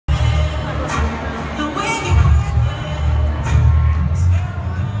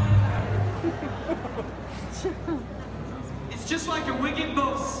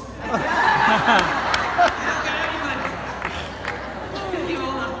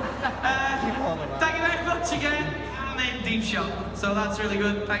much again. I'm in Deep Shot, so that's really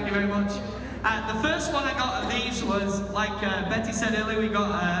good. Thank you very much. The first one I got of these was, like Betty said earlier, we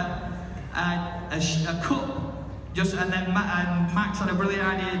got a cup, and then Max had a brilliant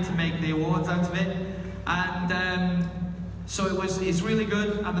idea to make the awards out of it, and so it's really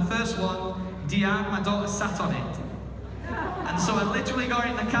good. And the first one, Diane, my daughter, sat on it. And so I literally got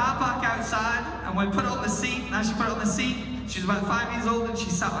it in the car park outside, and we put it on the seat, and as she put it on the seat, she was about 5 years old and she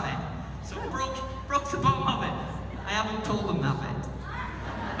sat on it. So it broke the bottom of it. I haven't told them that bit.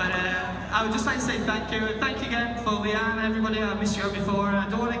 But I would just like to say thank you. Thank you again for Leanne and everybody. I missed you out before, and I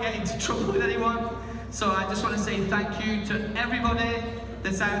don't want to get into trouble with anyone. So I just want to say thank you to everybody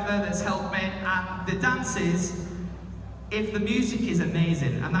that's out there that's helped me. And the dances, if the music is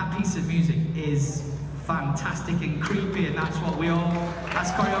amazing, and that piece of music is fantastic and creepy, and that's what we all,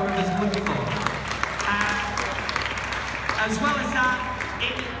 as choreographers, look for. As well as that,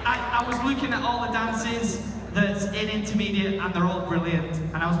 I was looking at all the dances that's in intermediate, and they're all brilliant.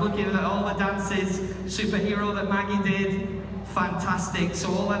 And I was looking at all the dances, Superhero that Maggie did, fantastic.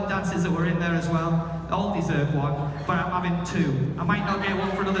 So all them dances that were in there as well, all deserve one, but I'm having two. I might not get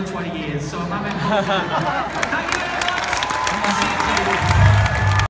one for another 20 years, so I'm having one. Thank you very much. See you soon.